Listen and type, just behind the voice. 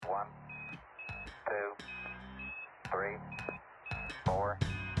3, 4.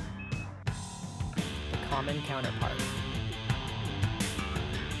 The common counterpart.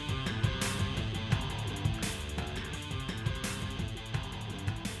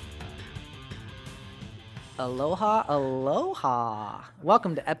 Aloha, aloha.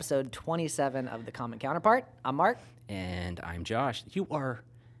 Welcome to episode 27 of The Common Counterpart. I'm Mark. And I'm Josh.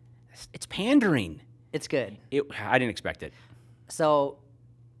 It's pandering. It's good. I didn't expect it. So,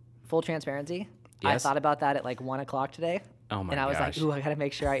 full transparency, I Yes? thought about that at like 1 o'clock today. Oh my And I was gosh. like, ooh, I got to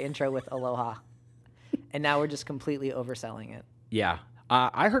make sure I intro with aloha. And now we're just completely overselling it. Yeah.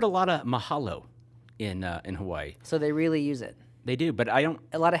 I heard a lot of mahalo in Hawaii. So they really use it. They do, but I don't.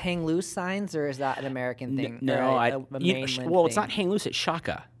 A lot of hang loose signs, or is that an American thing? No, or a you know, mainland well, it's thing? not hang loose. It's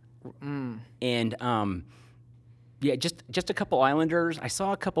shaka. And yeah, just a couple islanders. I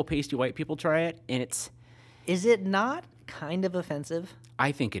saw a couple pasty white people try it, and Is it not kind of offensive?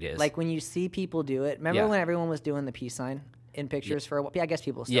 I think it is. Like when you see people do it. Remember Yeah. when everyone was doing the peace sign in pictures for a while? I guess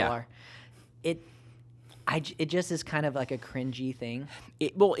people still Yeah. are. It just is kind of like a cringy thing.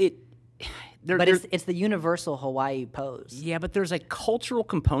 But it's the universal Hawaii pose. Yeah, but there's a cultural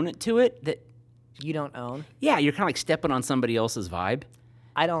component to it that, You don't own. yeah, you're kind of like stepping on somebody else's vibe.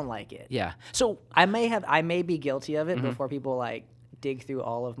 I don't like it. Yeah. So I may be guilty of it Mm-hmm. before people like dig through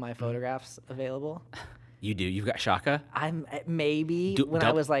all of my photographs available. you do. You've got shaka. I'm maybe Do- when I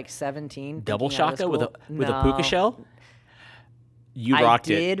dou- was like 17. Double thinking out of shaka with a school. with a No. puka shell. You rocked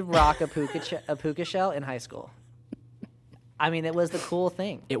I it. did rock a puka shell in high school. I mean, it was the cool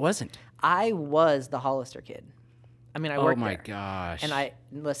thing. It wasn't. I was the Hollister kid. I mean, I Oh worked my there. gosh. And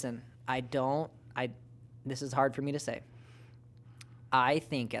this is hard for me to say. I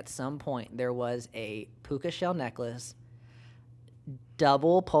think at some point there was a puka shell necklace,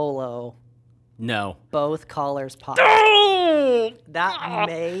 double polo, No. both collars popped. That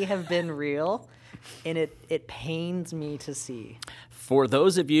may have been real, and it pains me to see. For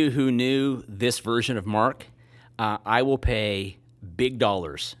those of you who knew this version of Mark, I will pay big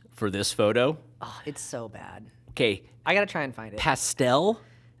dollars for this photo. Oh, it's so bad. Okay, I gotta try and find it. pastel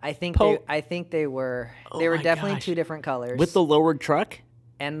I think Po- they were Oh they were my definitely gosh. two different colors with the lowered truck.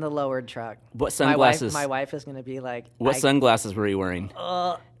 and the lowered truck. What sunglasses? My wife is gonna be like, What sunglasses were you wearing?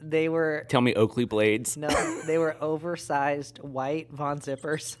 They were Tell me Oakley blades. no, they were oversized white Von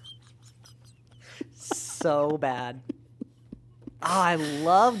Zippers. So bad. Oh, I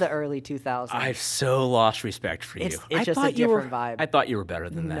love the early 2000s. I've so lost respect for you. It's I just a thought you were- different vibe. I thought you were better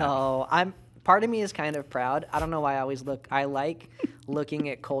than that. No, part of me is kind of proud. I don't know why I like looking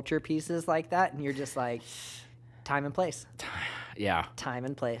at culture pieces like that, and you're just like, time and place. Yeah. Time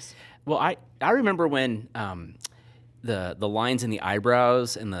and place. Well, I remember when the lines in the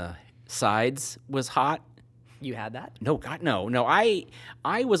eyebrows and the sides was hot. You had that? No, God, no. I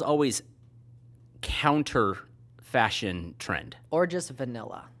was always counter fashion trend. Or just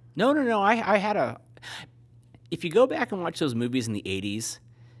vanilla? No. I had a. If you go back and watch those movies in the '80s,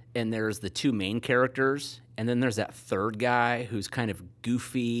 and there's the two main characters, and then there's that third guy who's kind of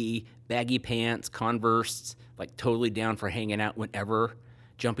goofy, baggy pants, Converse, like totally down for hanging out whenever,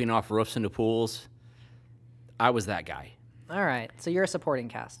 jumping off roofs into pools. I was that guy. All right. So you're a supporting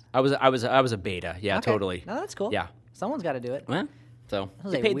cast. I was a beta. Yeah, Okay. totally. No, that's cool. Yeah. Someone's got to do it. Well, so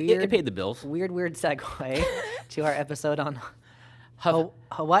was it a paid, weird- it paid the bills. Weird segue to our episode on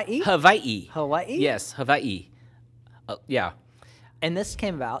Hawaii. Hawaii. Hawaii? Yes, Hawaii. Yeah, And this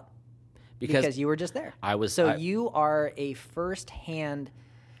came about because you were just there. I was. So I- you are a first-hand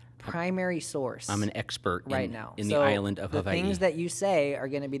primary source. I'm an expert right now in So the island of the Hawaii. things that you say are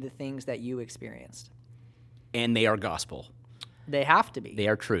going to be the things that you experienced. And they are gospel. They have to be. They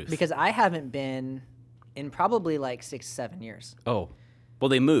are truth. Because I haven't been in probably like 6-7 years. Oh, well,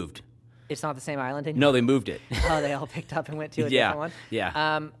 they moved. It's not the same island anymore. No, they moved it. Oh, they all picked up and went to a Yeah, different one.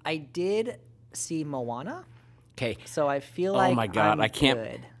 yeah. I did see Moana, Okay. so I feel Oh like my God, I'm I can't-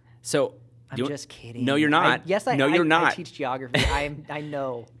 good. So I'm do you- just kidding. No, you're not. No, you're I not. teach geography. I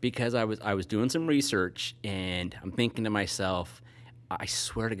know. Because I was doing some research and I'm thinking to myself, I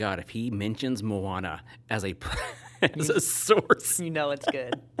swear to God, if he mentions Moana as a as a source, You know it's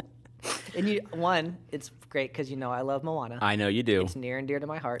good. And it's great because I love Moana. I know you do. It's near and dear to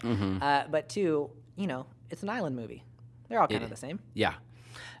my heart. Mm-hmm. But two, it's an island movie. They're all kind of the same. Yeah.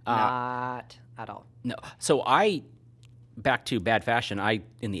 Not at all. No. So back to bad fashion.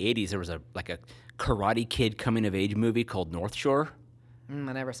 In the '80s there was a Karate Kid coming of age movie called North Shore, I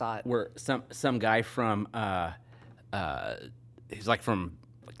never saw it. where some guy from he's like from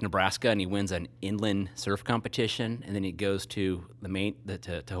Nebraska and he wins an inland surf competition and then he goes to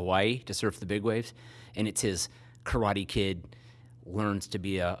to Hawaii to surf the big waves, and it's his Karate Kid learns to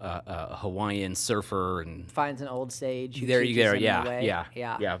be a Hawaiian surfer and Finds an old sage. Who there you teaches go. him Yeah, the way.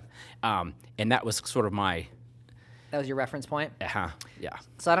 yeah. And that was sort of my, That was your reference point. yeah.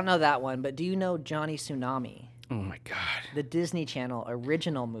 So I don't know that one, but do you know Johnny Tsunami, Oh my God. the Disney Channel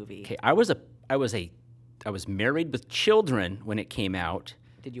original movie? Okay, I was married with children when it came out.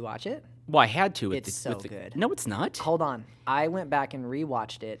 Did you watch it? Well, I had to. It's so good. No, it's not. Hold on. I went back and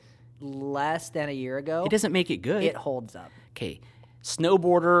rewatched it less than a year ago. It doesn't make it good. It holds up. Okay,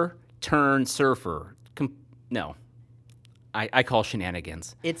 snowboarder turned surfer. No, I call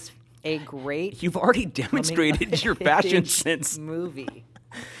shenanigans. It's a great You've already demonstrated your passion age since. movie.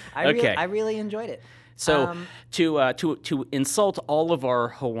 Okay. I really enjoyed it. So to insult all of our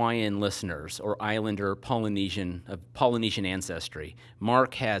Hawaiian listeners or Islander Polynesian of Polynesian ancestry,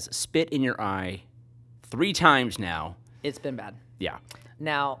 Mark has spit in your eye 3 times now. It's been bad. Yeah.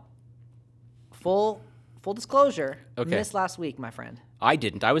 Now, full disclosure, Okay. missed last week, my friend. I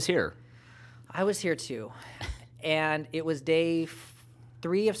didn't. I was here. I was here too. And it was day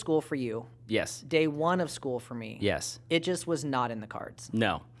 3 of school for you, Yes. day 1 of school for me. Yes. It just was not in the cards.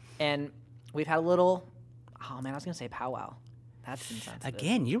 No. And we've had a little, oh man, I was going to say powwow. That's insensitive.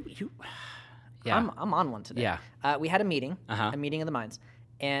 Again, you. Yeah. I'm on one today. Yeah. We had a meeting, Uh-huh. a meeting of the minds,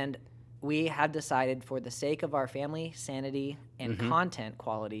 and we had decided for the sake of our family sanity and Mm-hmm. content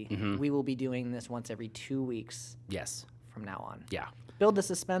quality, we will be doing this once every 2 weeks Yes. from now on. Yeah. Build the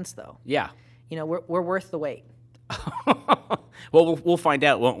suspense, though. Yeah. You know, we're worth the wait. Well, we'll find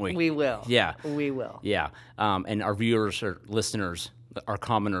out, won't we? We will. Yeah. We will. Yeah. And our viewers or listeners, our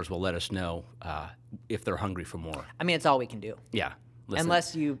commoners will let us know if they're hungry for more. I mean, it's all we can do. Yeah. Listen,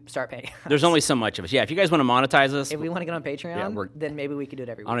 Unless you start paying. there's only so much of us. Yeah. If you guys want to monetize us, If we want to get on Patreon, we're- then maybe we could do it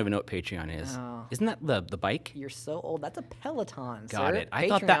every I week. don't even know what Patreon is. Oh. Isn't that the bike? You're so old. That's a Peloton, Got sir. it. I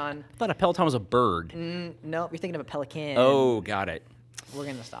Patreon. thought a Peloton was a bird. No, you're thinking of a pelican. Oh, got it. We're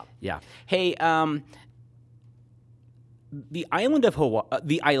going to stop. Yeah. Hey, the islands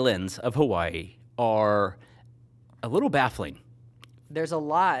of Hawaii are a little baffling. There's a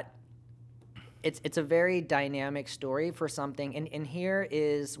lot. It's a very dynamic story for something, and here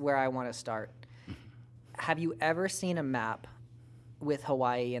is where I want to start. Have you ever seen a map with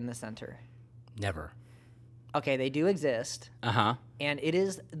Hawaii in the center? Never. Okay, they do exist, Uh-huh. and it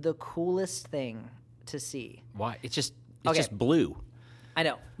is the coolest thing to see. Why? It's just Okay. blue. I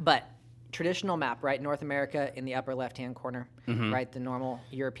know, but traditional map, right? North America in the upper left-hand corner, right? The normal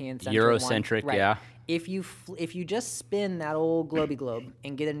European centric one. Eurocentric, right. yeah. If you just spin that old globy globe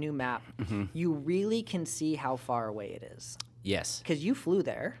and get a new map, you really can see how far away it is. Yes. Because you flew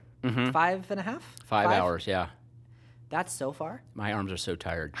there, 5.5? 5 hours, yeah. That's so far. My arms are so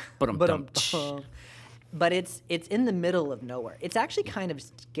tired. But But it's in the middle of nowhere. It's actually kind of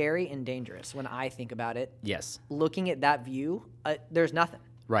scary and dangerous when I think about it. Yes. Looking at that view, there's nothing.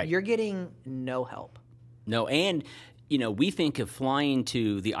 Right. You're getting no help. No, and we think of flying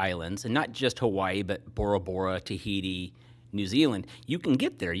to the islands, and not just Hawaii, but Bora Bora, Tahiti, New Zealand. You can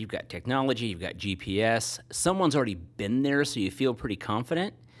get there. You've got technology. You've got GPS. Someone's already been there, so you feel pretty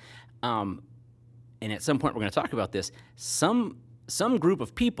confident. And at some point, we're going to talk about this. Some group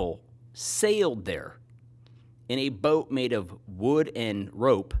of people sailed there in a boat made of wood and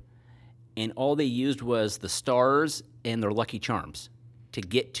rope, and all they used was the stars and their lucky charms to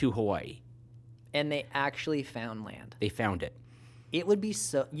get to Hawaii. And they actually found land. They found it. It would be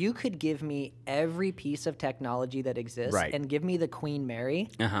so. You could give me every piece of technology that exists Right. and give me the Queen Mary,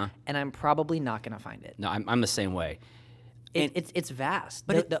 Uh-huh. and I'm probably not going to find it. No, I'm the same way. It's vast.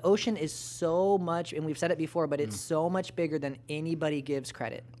 But the ocean is so much, and we've said it before, but it's so much bigger than anybody gives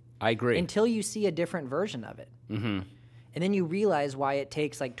credit. I agree. Until you see a different version of it. Mm-hmm. And then you realize why it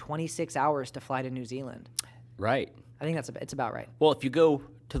takes like 26 hours to fly to New Zealand. Right. I think it's about right. Well, if you go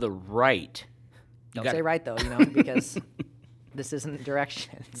to the right, Don't gotta- say right, though, because this isn't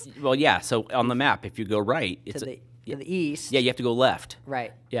directions. well, yeah. So on the map, if you go right, it's To the east. yeah. You have to go left.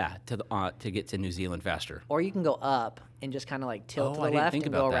 Right. Yeah, to get to New Zealand faster. Or you can go up and just kind of like tilt Oh, to I the didn't left think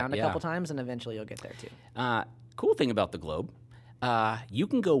and go about that, around a yeah. couple times, and eventually you'll get there too. Cool thing about the globe, you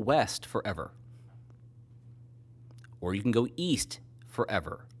can go west forever, or you can go east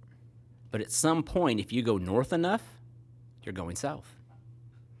forever. But at some point, if you go north enough, you're going south.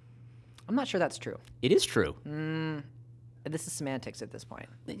 I'm not sure that's true. It is true. This is semantics at this point.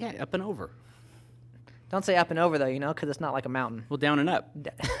 Yeah, up and over. Don't say up and over, though, because it's not like a mountain. Well, down and up.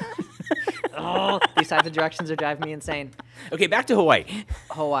 Oh, these types of directions are driving me insane. Okay, back to Hawaii.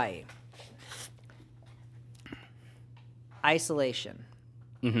 Hawaii. Isolation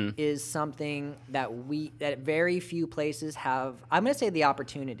is something that very few places have. I'm going to say the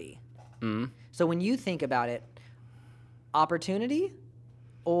opportunity. So when you think about it, opportunity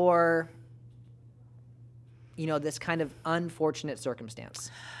or, this kind of unfortunate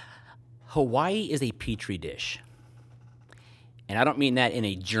circumstance? Hawaii is a petri dish. And I don't mean that in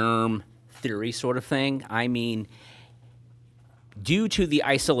a germ theory sort of thing. I mean, due to the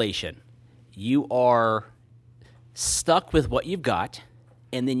isolation, you are stuck with what you've got,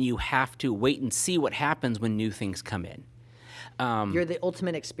 and then you have to wait and see what happens when new things come in. You're the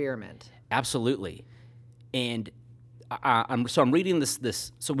ultimate experiment. Absolutely. And I'm reading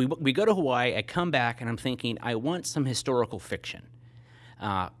this. So we go to Hawaii. I come back, and I'm thinking, I want some historical fiction.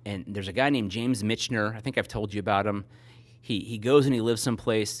 And there's a guy named James Michener. I think I've told you about him. He goes and he lives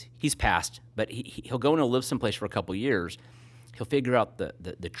someplace. He's passed, but he'll go and he'll live someplace for a couple years. He'll figure out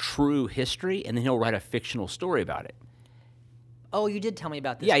the true history, and then he'll write a fictional story about it. Oh, you did tell me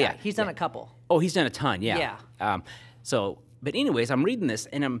about this Yeah, guy. yeah, He's done a couple. Oh, he's done a ton, yeah. Yeah. But anyways, I'm reading this,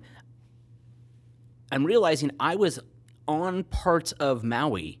 and I'm realizing I was on parts of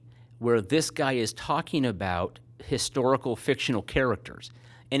Maui where this guy is talking about historical fictional characters,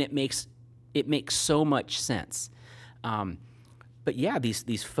 and it makes so much sense. But yeah,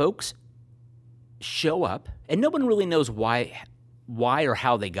 these folks show up, and no one really knows why or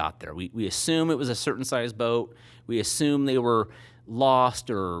how they got there. We assume it was a certain size boat. We assume they were lost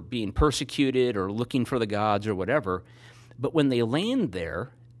or being persecuted or looking for the gods or whatever. But when they land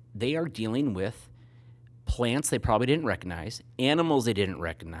there, they are dealing with plants they probably didn't recognize, animals they didn't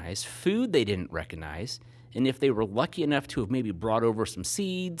recognize, food they didn't recognize, and if they were lucky enough to have maybe brought over some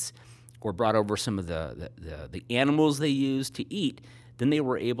seeds or brought over some of the animals they used to eat, then they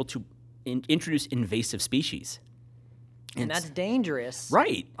were able to introduce invasive species. And that's dangerous,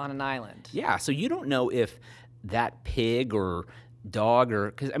 right, on an island. Yeah, so you don't know if that pig or dog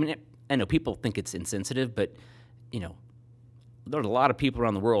because, I know people think it's insensitive, but, there's a lot of people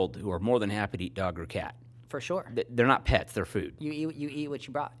around the world who are more than happy to eat dog or cat. For sure. They're not pets, they're food. You eat what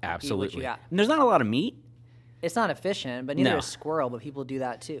you brought. Absolutely. You eat what you got. And there's not a lot of meat. It's not efficient, but neither No. is squirrel, but people do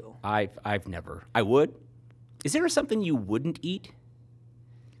that too. I've never. I would. Is there something you wouldn't eat?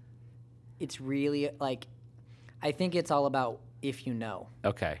 It's really I think it's all about if you know.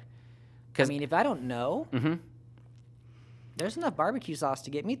 Okay. If I don't know, there's enough barbecue sauce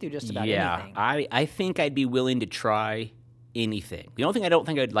to get me through just about anything. I think I'd be willing to try anything. The only thing I don't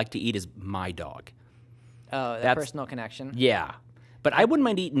think I'd like to eat is my dog. Oh, that personal connection. Yeah. But I wouldn't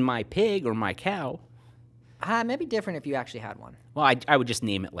mind eating my pig or my cow. Maybe different if you actually had one. Well, I would just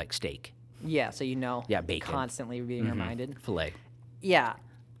name it like steak. Yeah, so Yeah, bacon. Constantly being reminded. Filet. Yeah.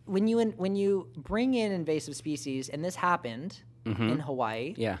 When you bring in invasive species, and this happened in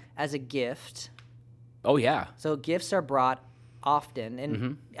Hawaii as a gift. Oh, yeah. So gifts are brought often,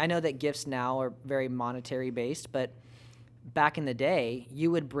 and I know that gifts now are very monetary based, but back in the day, you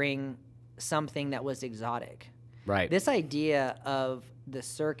would bring something that was exotic. Right. This idea of the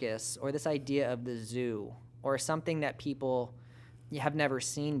circus or this idea of the zoo or something that people have never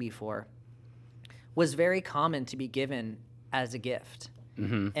seen before was very common to be given as a gift.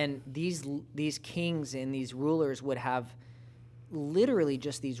 And these kings and these rulers would have literally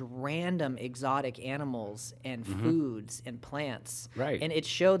just these random exotic animals and foods and plants. Right. And it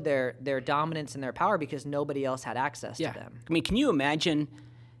showed their dominance and their power because nobody else had access to them. Can you imagine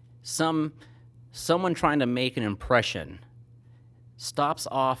someone trying to make an impression stops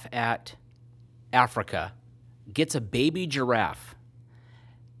off at Africa, gets a baby giraffe,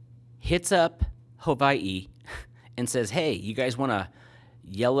 hits up Hawaii, and says, "Hey, you guys want a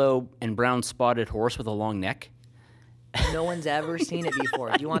yellow and brown spotted horse with a long neck?" No one's ever seen it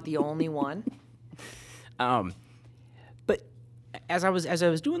before. Do you want the only one? But as I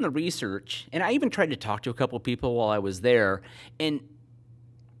was doing the research, and I even tried to talk to a couple of people while I was there, and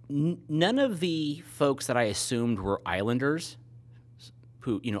none of the folks that I assumed were islanders,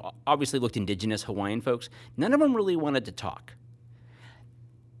 who obviously looked indigenous Hawaiian folks, none of them really wanted to talk.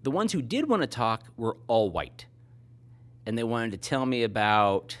 The ones who did want to talk were all white. And they wanted to tell me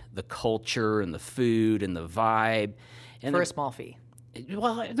about the culture and the food and the vibe. And For a small fee.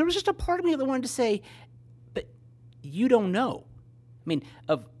 Well, there was just a part of me that wanted to say, but you don't know. When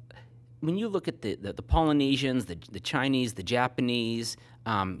you look at the Polynesians, the Chinese, the Japanese,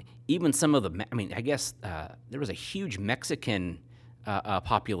 even some of I guess there was a huge Mexican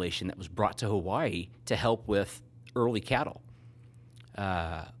population that was brought to Hawaii to help with early cattle.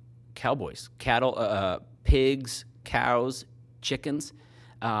 Cowboys, cattle, pigs, cows, chickens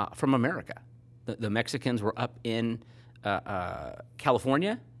from America. The Mexicans were up in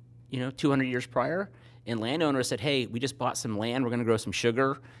California, 200 years prior, and landowners said, "Hey, we just bought some land. We're going to grow some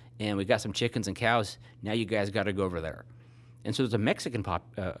sugar, and we got some chickens and cows. Now you guys got to go over there." And so there's a Mexican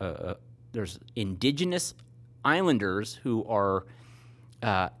there's indigenous islanders who are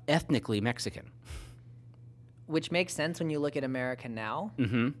ethnically Mexican. Which makes sense when you look at America now.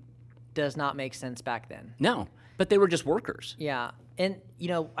 Mm-hmm. Does not make sense back then. No, but they were just workers. Yeah. And, you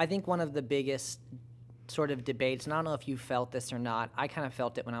know, I think one of the biggest sort of debates, and I don't know if you felt this or not, I kind of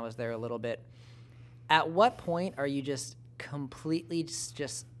felt it when I was there a little bit. At what point are you just completely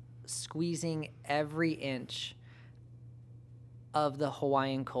just squeezing every inch of the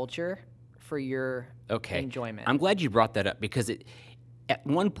Hawaiian culture for your enjoyment? I'm glad you brought that up because at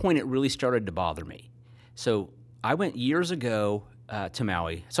one point it really started to bother me. So I went years ago to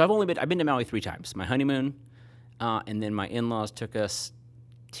Maui. So I've been to Maui 3 times. My honeymoon, and then my in-laws took us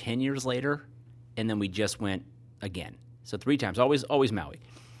 10 years later, and then we just went again. So 3 times, always Maui.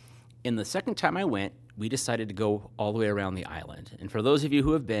 And the second time I went, we decided to go all the way around the island. And for those of you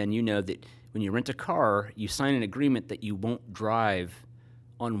who have been, you know that when you rent a car, you sign an agreement that you won't drive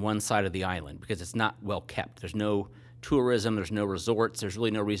on one side of the island because it's not well kept. There's no tourism, there's no resorts, there's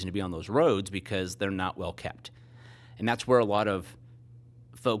really no reason to be on those roads because they're not well kept. And that's where a lot of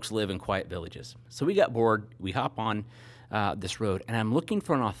folks live in quiet villages. So we got bored, we hop on this road, and I'm looking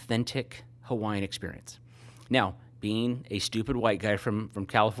for an authentic Hawaiian experience. Now, being a stupid white guy from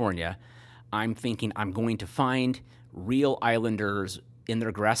California, I'm thinking I'm going to find real islanders in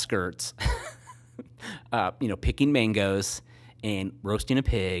their grass skirts, picking mangoes and roasting a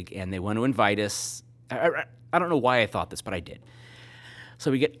pig, and they want to invite us. I don't know why I thought this, but I did. So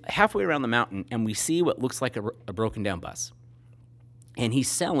we get halfway around the mountain, and we see what looks like a broken down bus. And he's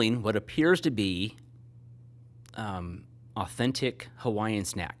selling what appears to be authentic Hawaiian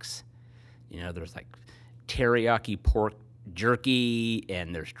snacks. You know, there's like teriyaki pork jerky,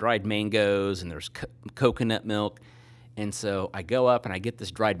 and there's dried mangoes, and there's coconut milk. And so I go up and I get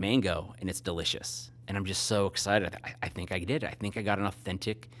this dried mango, and it's delicious. And I'm just so excited. I think I did it. I think I got an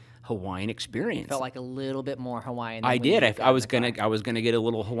authentic Hawaiian experience. Felt like a little bit more Hawaiian. I did. I was gonna get a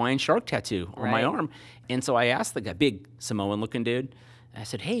little Hawaiian shark tattoo on my arm, and so I asked the guy, big Samoan-looking dude. I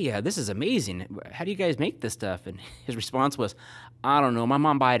said, "Hey, this is amazing. How do you guys make this stuff?" And his response was, "I don't know. My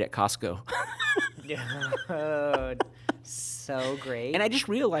mom buy it at Costco." Dude, so great. And I just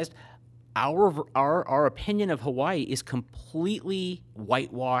realized our opinion of Hawaii is completely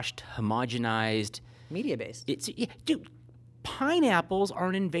whitewashed, homogenized, media based. Dude. Pineapples are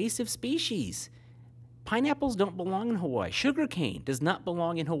an invasive species. Pineapples don't belong in Hawaii. Sugarcane does not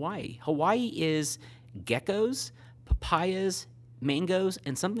belong in Hawaii. Hawaii is geckos, papayas, mangoes,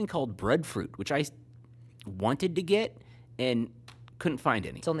 and something called breadfruit, which I wanted to get and couldn't find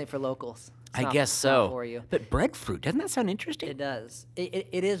any. It's only for locals. I guess so. For you. But breadfruit, doesn't that sound interesting? It does.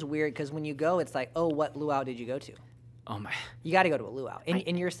 It is weird because when you go, it's like, oh, what luau did you go to? Oh my! You got to go to a luau,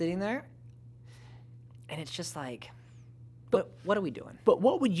 and you're sitting there, and it's just like. But what are we doing? But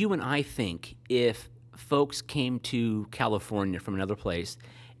what would you and I think if folks came to California from another place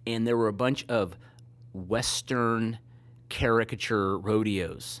and there were a bunch of Western caricature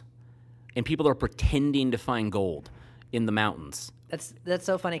rodeos and people are pretending to find gold in the mountains? That's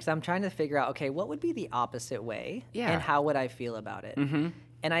so funny because I'm trying to figure out, okay, what would be the opposite way? Yeah. And how would I feel about it? Mm-hmm.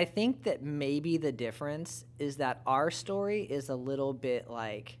 And I think that maybe the difference is that our story is a little bit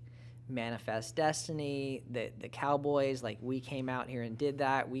like Manifest Destiny, the cowboys, like we came out here and did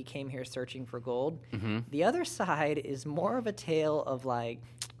that. We came here searching for gold. Mm-hmm. The other side is more of a tale of like,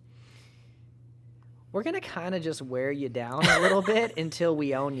 we're going to kind of just wear you down a little bit until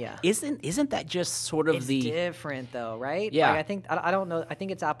we own you. Isn't that just sort of it's different though, right? Yeah. Like I don't know. I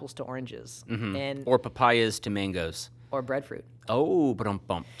think it's apples to oranges. Mm-hmm. And or papayas to mangoes. Or breadfruit. Oh,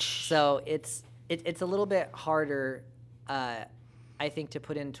 bum. So it's a little bit harder, I think, to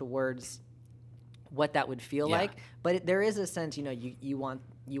put into words what that would feel like. But there is a sense, you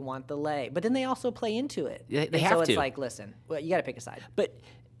want the lay. But then they also play into it. They have so to. It's like, listen, well, you got to pick a side. But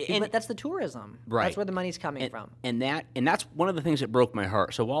that's the tourism. Right. That's where the money's coming from. And that's one of the things that broke my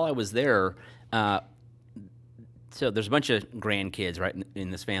heart. So while I was there, so there's a bunch of grandkids, right, in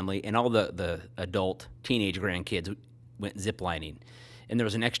this family, and all the adult teenage grandkids went ziplining. And there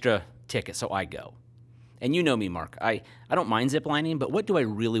was an extra ticket, so I go. And you know me, Mark. I don't mind ziplining, but what do I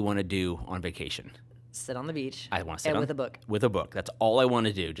really want to do on vacation? Sit on the beach. I want to sit with a book. With a book. That's all I want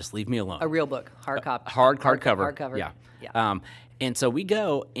to do. Just leave me alone. A real book, hard copy. Hardcover. Hardcover. Yeah. And so we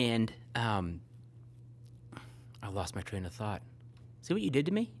go, and I lost my train of thought. See what you did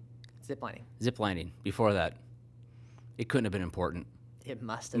to me? Ziplining. Ziplining. Before that, it couldn't have been important. It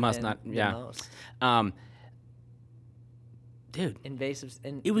must have been the most. Dude, invasive.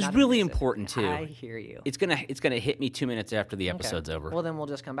 It was really important too. I hear you. It's gonna hit me 2 minutes after the episode's over. Well, then we'll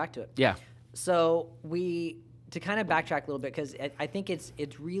just come back to it. Yeah. So we to kind of backtrack a little bit, because I think it's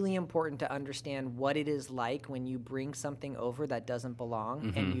really important to understand what it is like when you bring something over that doesn't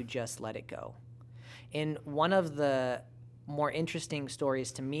belong and you just let it go. And one of the more interesting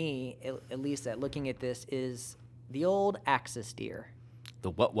stories to me, at least at looking at this, is the old axis deer.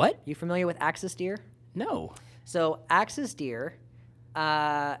 The what? You familiar with axis deer? No. So axis deer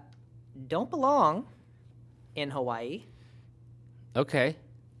don't belong in Hawaii. Okay.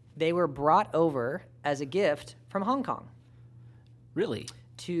 They were brought over as a gift from Hong Kong Really?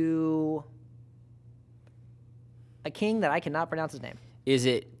 to a king that I cannot pronounce his name. Is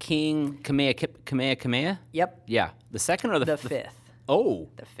it King Kamehameha? Yep, Yeah. The second or the fifth. Oh.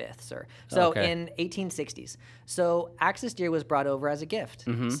 The fifth, sir. So Okay. in 1860s. So axis deer was brought over as a gift.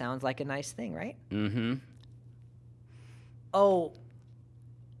 Sounds like a nice thing, right? Mm-hmm. Oh,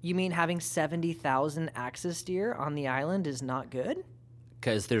 you mean having 70,000 axis deer on the island is not good?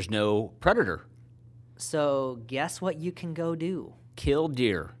 Because there's no predator. So guess what you can go do? Kill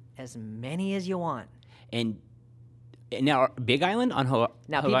deer. As many as you want. And now, Big Island on Hawaii?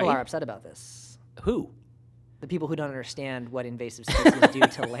 Now, people are upset about this. Who? The people who don't understand what invasive species do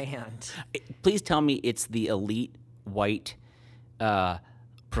to land. Please tell me it's the elite, white,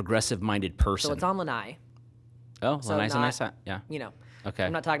 progressive-minded person. So it's on Lanai. Oh, so Lanai's a not- nice side. Yeah. You know, Okay.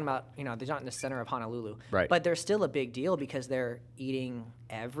 I'm not talking about, they're not in the center of Honolulu. Right. But they're still a big deal because they're eating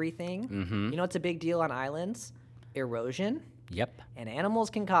everything. Mm-hmm. You know what's a big deal on islands? Erosion. Yep. And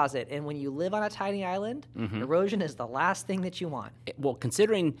animals can cause it. And when you live on a tiny island, erosion is the last thing that you want. Well,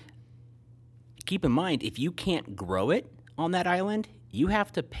 keep in mind, if you can't grow it on that island, you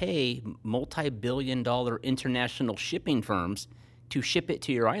have to pay multi-billion-dollar international shipping firms to ship it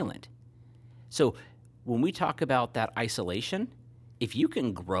to your island. So when we talk about that isolation, if you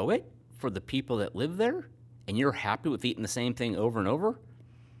can grow it for the people that live there and you're happy with eating the same thing over and over,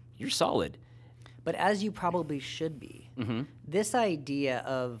 you're solid. But as you probably should be, this idea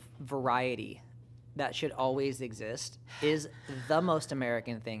of variety that should always exist is the most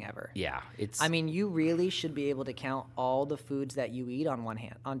American thing ever. Yeah, it's I mean, you really should be able to count all the foods that you eat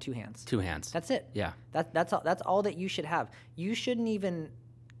on two hands. two hands. That's it. Yeah. That's all that you should have. You shouldn't even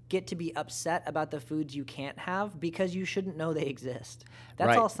get to be upset about the foods you can't have because you shouldn't know they exist. That's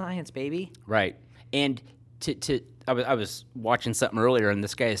Right. all science, baby. Right. And I was watching something earlier, and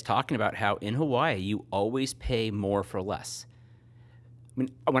this guy is talking about how in Hawaii you always pay more for less. When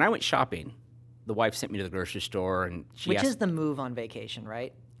I went shopping, the wife sent me to the grocery store, and she Which asked, is the move on vacation,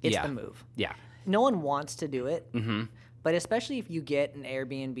 right? It's Yeah. the move. yeah, No one wants to do it, but especially if you get an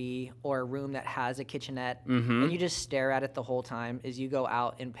Airbnb or a room that has a kitchenette and you just stare at it the whole time as you go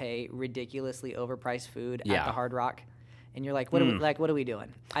out and pay ridiculously overpriced food at Yeah. the Hard Rock, and you're like, what are we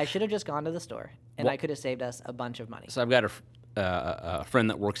doing? I should have just gone to the store, and I could have saved us a bunch of money. So I've got a friend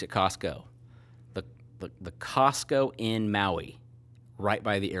that works at Costco. The Costco in Maui, right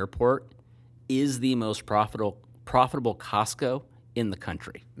by the airport, is the most profitable Costco in the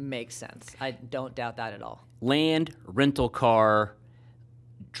country. Makes sense. I don't doubt that at all. Land, rental car,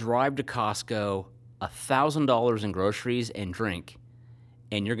 drive to Costco, $1,000 in groceries and drink,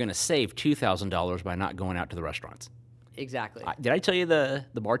 and you're going to save $2,000 by not going out to the restaurants. Exactly. Did I tell you the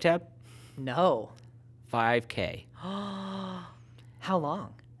bar tab? No. $5K, How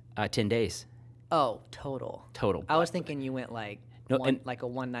long? 10 days Oh, total. total. I was thinking you went like No, one, and- like a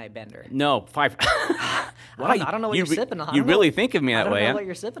one-night bender. No, 5. I don't know what you're sipping on. I You don't know- really think of me I that don't way. know huh? what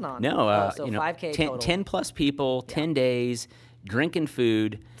you're sipping on. No, so 5K 10, total. 10 plus people, 10 days, drinking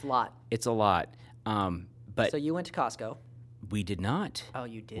food. It's a lot. It's a lot. But So you went to Costco. we did not. Oh,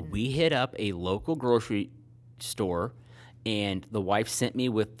 you didn't? We hit up a local grocery store, and the wife sent me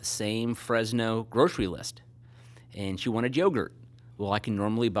with the same Fresno grocery list, and she wanted yogurt. Well, I can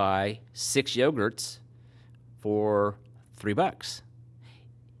normally buy 6 yogurts for $3.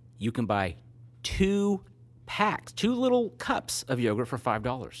 You can buy 2 packs, 2 little cups of yogurt for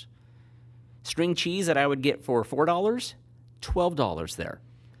 $5. String cheese that I would get for $4, $12 there.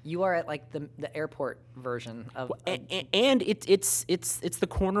 You are at like the airport version of. And it's the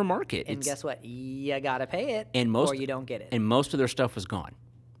corner market. And guess what? You gotta pay it, And most- or you don't get it. And most of their stuff was gone.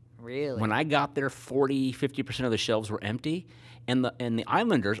 Really? When I got there, 50% of the shelves were empty. And the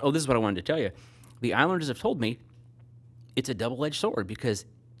Islanders, this is what I wanted to tell you. The Islanders have told me it's a double-edged sword because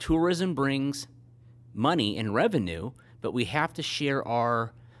tourism brings money and revenue, but we have to share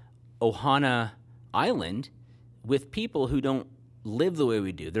our Ohana Island with people who don't live the way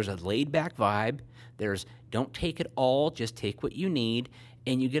we do. There's a laid-back vibe. There's don't take it all, just take what you need.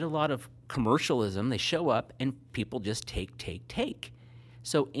 And you get a lot of commercialism. They show up and people just take.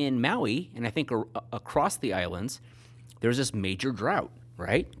 So in Maui, and I think across the islands, there's this major drought,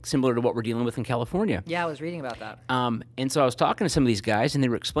 right? Similar to what we're dealing with in California. Yeah, I was reading about that. And so I was talking to some of these guys, and they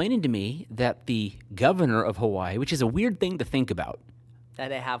were explaining to me that the governor of Hawaii, which is a weird thing to think about. That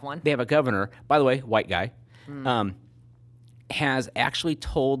they have one? They have a governor, by the way, white guy, has actually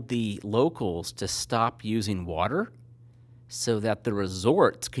told the locals to stop using water so that the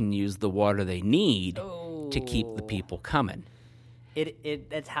resorts can use the water they need to keep the people coming.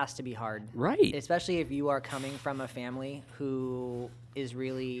 It has to be hard. Right. Especially if you are coming from a family who is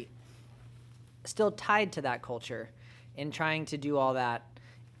really still tied to that culture and trying to do all that.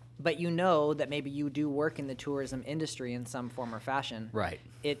 But you know that maybe you do work in the tourism industry in some form or fashion. Right.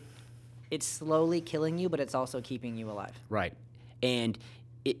 It's slowly killing you, but it's also keeping you alive. Right. And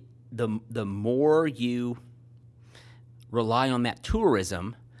the more you rely on that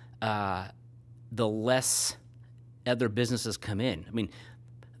tourism, the less other businesses come in. I mean,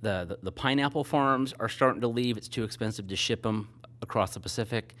 the pineapple farms are starting to leave. It's too expensive to ship them across the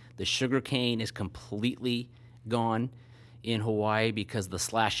Pacific. The sugar cane is completely gone in Hawaii because the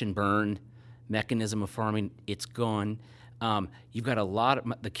slash and burn mechanism of farming, it's gone. You've got a lot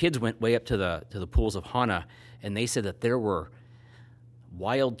of the kids went way up to the pools of Hana, and they said that there were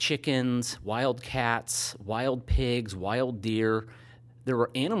wild chickens, wild cats, wild pigs, wild deer. There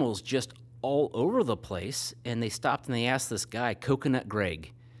were animals just all over the place, and they stopped and they asked this guy, Coconut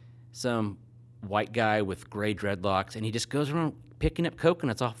Greg, some white guy with gray dreadlocks, and he just goes around picking up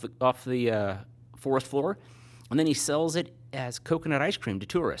coconuts off the forest floor, and then he sells it as coconut ice cream to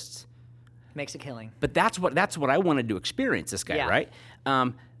tourists. Makes a killing. But that's what I wanted to experience, this guy, Yeah. right?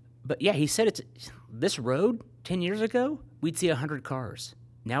 But yeah, he said this road 10 years ago, we'd see 100 cars.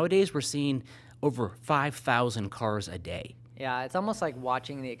 Nowadays, we're seeing over 5,000 cars a day. Yeah, it's almost like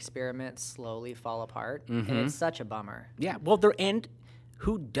watching the experiment slowly fall apart, and it's such a bummer. Yeah, well, and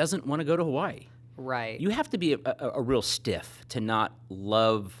who doesn't want to go to Hawaii? Right. You have to be a real stiff to not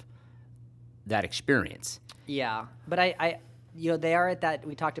love that experience. Yeah, but I they are at that,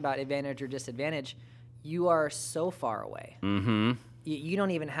 we talked about advantage or disadvantage. You are so far away. Mm-hmm. You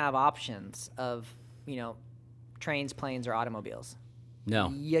don't even have options of, trains, planes, or automobiles. No.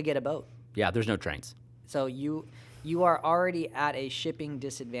 You get a boat. Yeah, there's no trains. So you are already at a shipping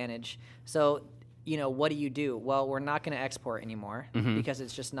disadvantage. So, what do? Well, we're not going to export anymore because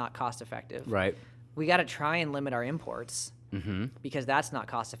it's just not cost effective. Right. We got to try and limit our imports because that's not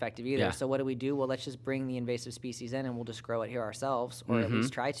cost effective either. Yeah. So what do? Well, let's just bring the invasive species in and we'll just grow it here ourselves, or at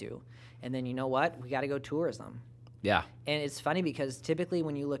least try to. And then you know what? We got to go tourism. Yeah. And it's funny because typically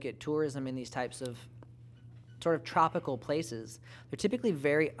when you look at tourism in these types of sort of tropical places, they're typically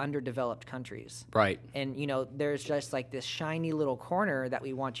very underdeveloped countries. Right. And, there's just like this shiny little corner that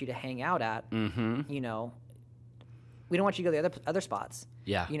we want you to hang out at. Mm-hmm. We don't want you to go to the other spots.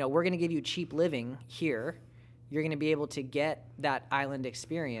 Yeah. We're going to give you cheap living here. You're going to be able to get that island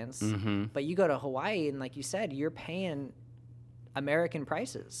experience. But you go to Hawaii, and like you said, you're paying American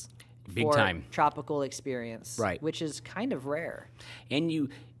prices. Big for time. Tropical experience. Right. Which is kind of rare. And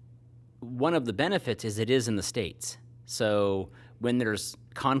one of the benefits is it is in the States. So when there's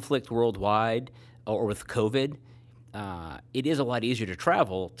conflict worldwide or with COVID, it is a lot easier to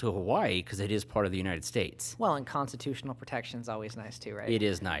travel to Hawaii because it is part of the United States. Well, and constitutional protection is always nice too, right? It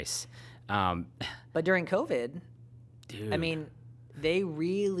is nice. But during COVID, Dude. I mean, they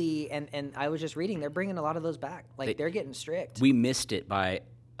really, and I was just reading, they're bringing a lot of those back. They're getting strict. We missed it by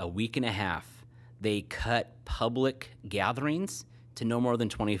a week and a half. They cut public gatherings to no more than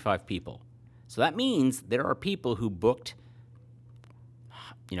 25 people. So that means there are people who booked,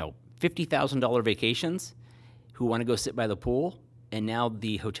 $50,000 vacations who want to go sit by the pool, and now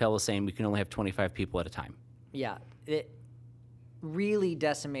the hotel is saying we can only have 25 people at a time. Yeah, it really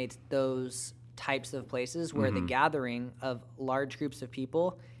decimates those types of places where the gathering of large groups of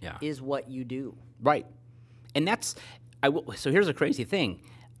people is what you do. Right. And so here's a crazy thing.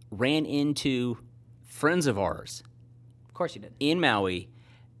 Ran into friends of ours. Of course you did. In Maui,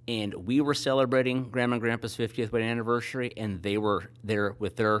 and we were celebrating Grandma and Grandpa's 50th wedding anniversary, and they were there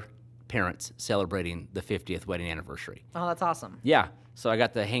with their parents celebrating the 50th wedding anniversary. Oh, that's awesome. Yeah. So I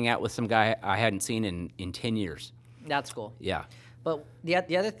got to hang out with some guy I hadn't seen in 10 years. That's cool. Yeah. But the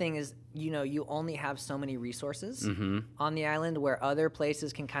other thing is, you only have so many resources on the island where other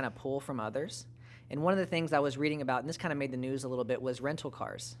places can kind of pull from others. And one of the things I was reading about, and this kind of made the news a little bit, was rental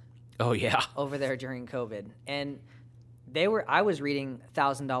cars. Oh, yeah. Over there during COVID. And I was reading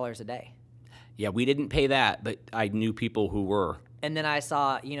 $1,000 a day. Yeah, we didn't pay that, but I knew people who were. And then I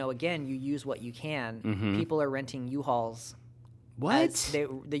saw, again, you use what you can. People are renting U-Hauls. What?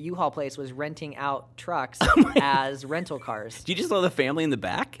 The U-Haul place was renting out trucks as rental cars. Do you just love the family in the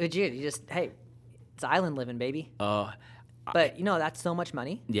back? But you just, hey, it's island living, baby. I But that's so much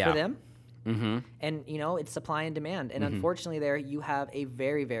money Yeah. for them. Mm-hmm. And it's supply and demand. And unfortunately, there you have a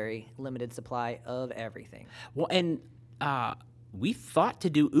very, very limited supply of everything. Well, and we thought to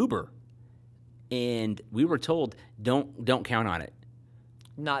do Uber, and we were told don't count on it.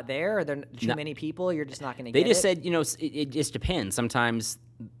 Not there, or there are too many people. You're just not going to get They it. just said, it just depends. Sometimes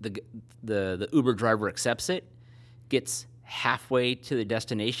the Uber driver accepts it, gets halfway to the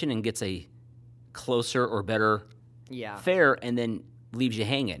destination, and gets a closer or better fare, and then leaves you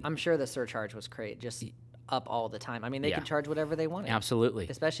hanging. I'm sure the surcharge was great, just up all the time. I mean, they Yeah. could charge whatever they wanted. Absolutely.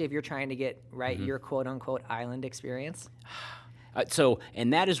 Especially if you're trying to get your quote unquote island experience.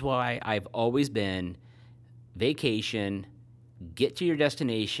 And that is why I've always been vacation, get to your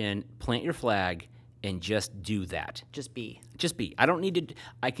destination, plant your flag, and just do that. Just be. I don't need to.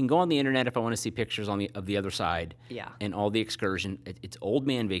 I can go on the internet if I want to see pictures of the other side. Yeah. And all the excursion. It's old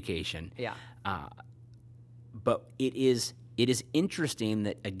man vacation. Yeah. But it is interesting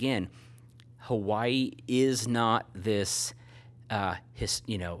that, again, Hawaii is not this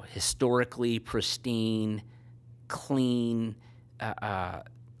historically pristine, clean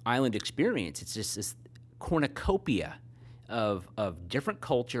island experience. It's just this cornucopia of different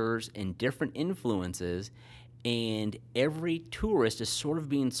cultures and different influences, and every tourist is sort of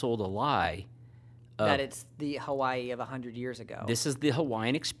being sold a lie that it's the Hawaii of 100 years ago. This is the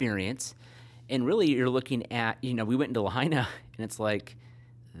Hawaiian experience. And really, you're looking at, we went into Lahaina, and it's like,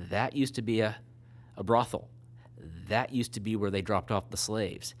 that used to be a brothel. That used to be where they dropped off the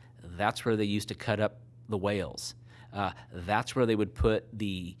slaves. That's where they used to cut up the whales. That's where they would put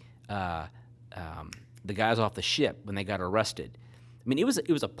the guys off the ship when they got arrested. I mean, it was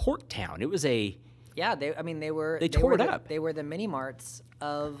a port town. It was a they tore it up. They were the mini marts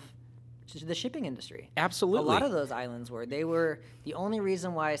of the shipping industry. Absolutely. A lot of those islands were. They were the only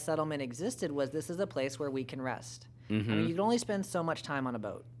reason why a settlement existed was this is a place where we can rest. Mm-hmm. I mean, you can only spend so much time on a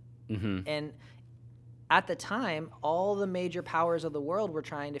boat. Mm-hmm. And at the time, all the major powers of the world were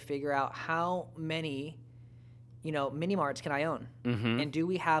trying to figure out how many, mini marts can I own? Mm-hmm. And do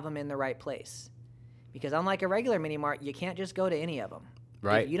we have them in the right place? Because unlike a regular mini mart, you can't just go to any of them.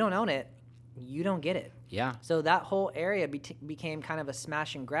 Right. If you don't own it, you don't get it. Yeah. So that whole area became kind of a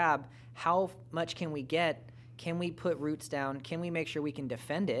smash and grab. How much can we get? Can we put roots down? Can we make sure we can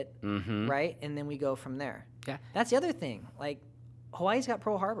defend it? Mm-hmm. Right? And then we go from there. Yeah. That's the other thing. Like, Hawaii's got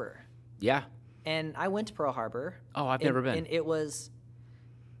Pearl Harbor. Yeah. And I went to Pearl Harbor. Oh, I've never been. And it was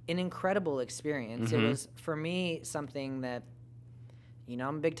an incredible experience. Mm-hmm. It was, for me, something that,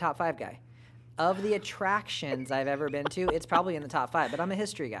 I'm a big top 5 guy. Of the attractions I've ever been to, it's probably in the top 5, but I'm a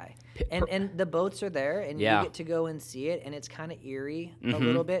history guy. And the boats are there, and you get to go and see it, and it's kind of eerie a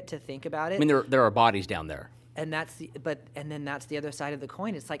little bit to think about it. I mean, there are bodies down there. And that's the other side of the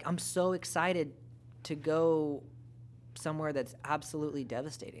coin. It's like, I'm so excited to go somewhere that's absolutely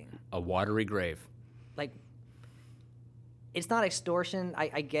devastating. A watery grave. Like, it's not extortion.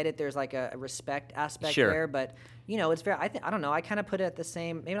 I get it. There's like a respect aspect Sure. there, but it's very. I don't know. I kind of put it at the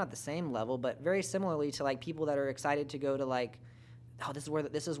same, maybe not the same level, but very similarly to like people that are excited to go to like, oh, this is where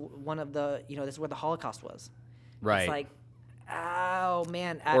this is one of the this is where the Holocaust was. Right. It's like, oh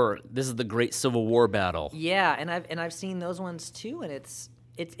man. Or this is the Great Civil War battle. Yeah, and I've seen those ones too, and it's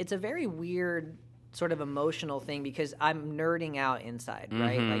a very weird sort of emotional thing because I'm nerding out inside,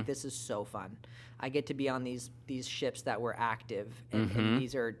 right? Mm-hmm. Like, this is so fun. I get to be on these ships that were active, and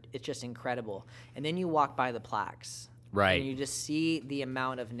it's just incredible. And then you walk by the plaques, right? And you just see the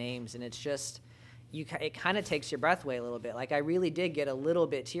amount of names, and it's just it kind of takes your breath away a little bit. Like, I really did get a little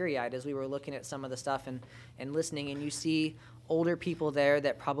bit teary-eyed as we were looking at some of the stuff and listening, and you see older people there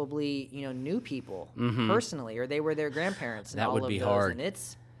that probably knew people personally, or they were their grandparents. And that all would of be those. hard. And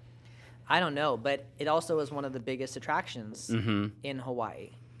I don't know, but it also is one of the biggest attractions in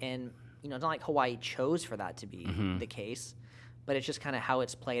Hawaii. And it's not like Hawaii chose for that to be the case, but it's just kind of how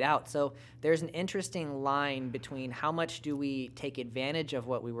it's played out. So there's an interesting line between how much do we take advantage of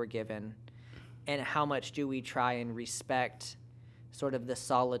what we were given and how much do we try and respect sort of the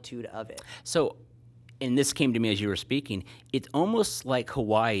solitude of it. So, and this came to me as you were speaking, it's almost like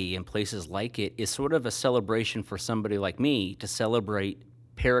Hawaii and places like it is sort of a celebration for somebody like me to celebrate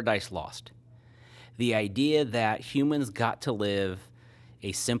Paradise Lost. The idea that humans got to live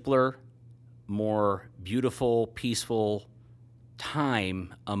a simpler, more beautiful, peaceful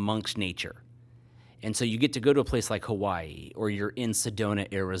time amongst nature. And so you get to go to a place like Hawaii, or you're in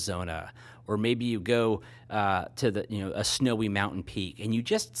Sedona, Arizona, or maybe you go to a snowy mountain peak, and you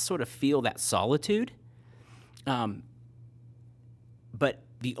just sort of feel that solitude. But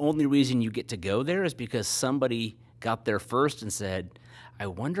the only reason you get to go there is because somebody got there first and said, I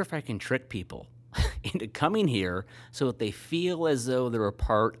wonder if I can trick people into coming here so that they feel as though they're a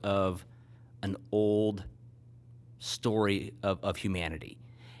part of an old story of humanity.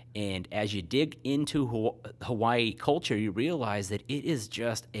 And as you dig into Hawaii culture, you realize that it is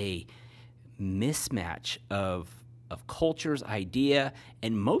just a mismatch of cultures, idea,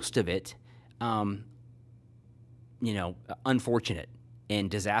 and most of it, unfortunate and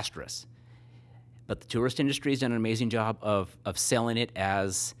disastrous. But the tourist industry has done an amazing job of selling it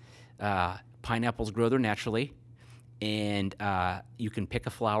as pineapples grow there naturally, and you can pick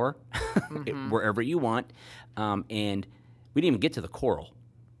a flower wherever you want. And we didn't even get to the coral.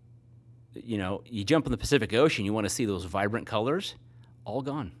 You jump in the Pacific Ocean, you want to see those vibrant colors, all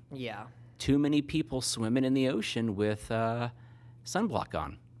gone. Yeah. Too many people swimming in the ocean with sunblock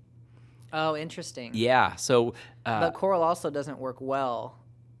on. Oh, interesting. Yeah, so... but coral also doesn't work well.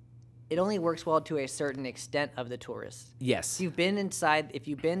 It only works well to a certain extent of the tourists. Yes. If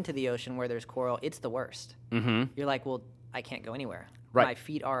you've been to the ocean where there's coral, it's the worst. Mm-hmm. You're like, well, I can't go anywhere. Right. My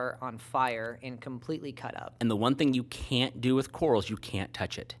feet are on fire and completely cut up. And the one thing you can't do with coral is you can't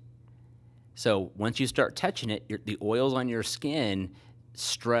touch it. So once you start touching it, the oils on your skin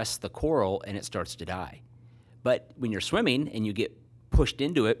stress the coral and it starts to die. But when you're swimming and you get pushed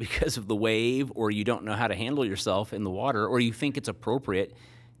into it because of the wave, or you don't know how to handle yourself in the water, or you think it's appropriate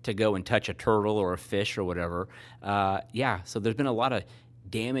to go and touch a turtle or a fish or whatever, so there's been a lot of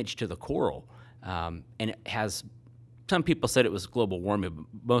damage to the coral. And it has, some people said it was global warming, but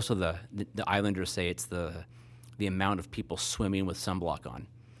most of the islanders say it's the amount of people swimming with sunblock on.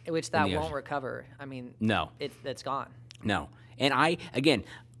 Which that won't recover. I mean, no, it's gone. No. And I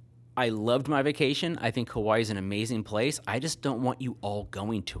loved my vacation. I think Hawaii is an amazing place. I just don't want you all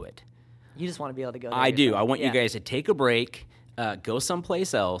going to it. You just want to be able to go there I do. yourself. I want you guys to take a break, go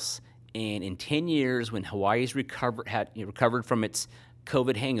someplace else, and in 10 years when Hawaii's recovered from its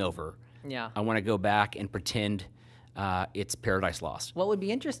COVID hangover, I want to go back and pretend it's paradise lost. What would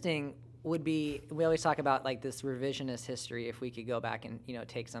be interesting would be, we always talk about like this revisionist history, if we could go back and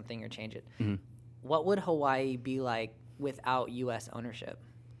take something or change it. Mm-hmm. What would Hawaii be like without U.S. ownership?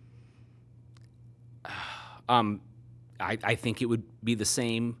 I think it would be the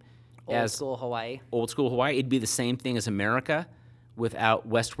same as old school Hawaii. It'd be the same thing as America without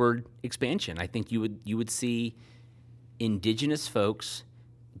westward expansion. I think you would see indigenous folks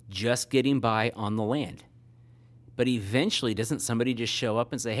just getting by on the land. But eventually, doesn't somebody just show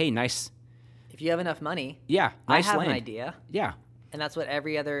up and say, "Hey, nice"? If you have enough money, nice I have land. an idea. Yeah, and that's what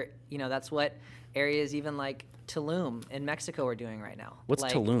every other, that's what areas even like Tulum in Mexico are doing right now. What's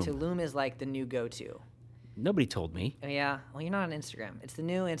Tulum? Tulum is like the new go-to. Nobody told me. Yeah, well, you're not on Instagram. It's the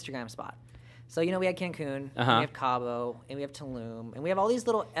new Instagram spot. So, we had Cancun, and we have Cabo, and we have Tulum, and we have all these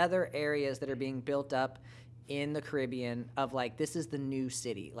little other areas that are being built up in the Caribbean of like, this is the new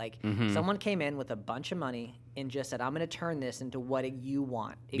city. Like, someone came in with a bunch of money and just said, I'm going to turn this into what you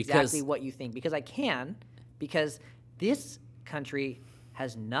want, exactly what you think. Because because this country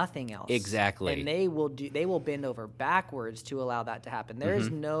has nothing else. Exactly. And they will bend over backwards to allow that to happen. There is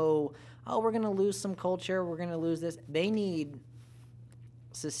no, we're going to lose some culture, we're going to lose this. They need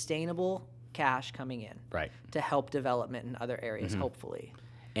sustainable cash coming in to help development in other areas, hopefully.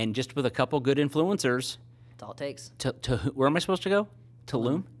 And just with a couple good influencers. That's all it takes. To where am I supposed to go?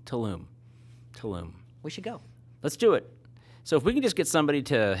 Tulum? Tulum. We should go. Let's do it. So if we can just get somebody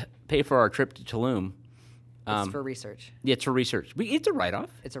to pay for our trip to Tulum. It's for research. Yeah, it's for research. It's a write-off.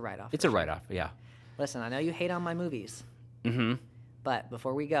 It's a write-off. It's a write-off, yeah. Listen, I know you hate on my movies. Mm-hmm. But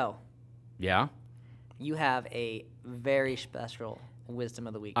before we go. Yeah? You have a very special Wisdom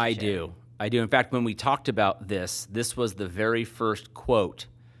of the Week to I share. do. In fact, when we talked about this was the very first quote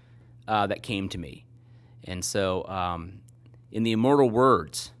that came to me. And so, in the immortal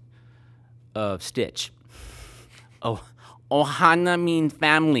words of Stitch, Ohana mean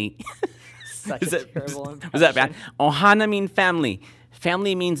family. Such a terrible impression. Was that bad? Ohana mean family.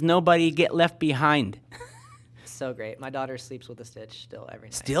 Family means nobody get left behind. So great. My daughter sleeps with a Stitch still every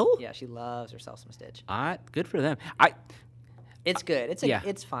night. Still? Yeah, she loves herself some Stitch. Good for them. It's good.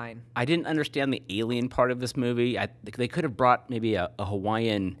 It's fine. I didn't understand the alien part of this movie. They could have brought maybe a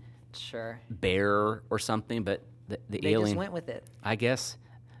Hawaiian bear or something, but the alien. They just went with it. I guess.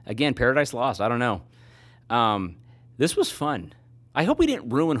 Again, Paradise Lost. I don't know. This was fun. I hope we didn't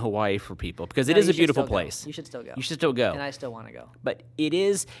ruin Hawaii for people because it is a beautiful place. You should still go. You should still go. And I still want to go. But it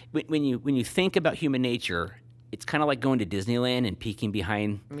is when you think about human nature, it's kind of like going to Disneyland and peeking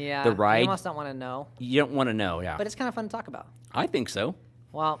behind the ride. You almost don't want to know. You don't want to know, yeah. But it's kind of fun to talk about. I think so.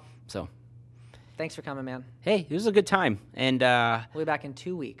 Well, so thanks for coming, man. Hey, it was a good time. And we'll be back in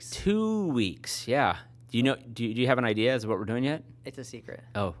 2 weeks. 2 weeks, yeah. Do you know? Do you have an idea as to what we're doing yet? It's a secret.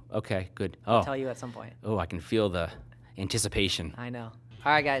 Oh, okay, good. I'll Oh, tell you at some point. I can feel the anticipation. I know.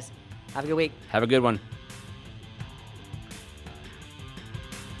 All right, guys. Have a good week. Have a good one.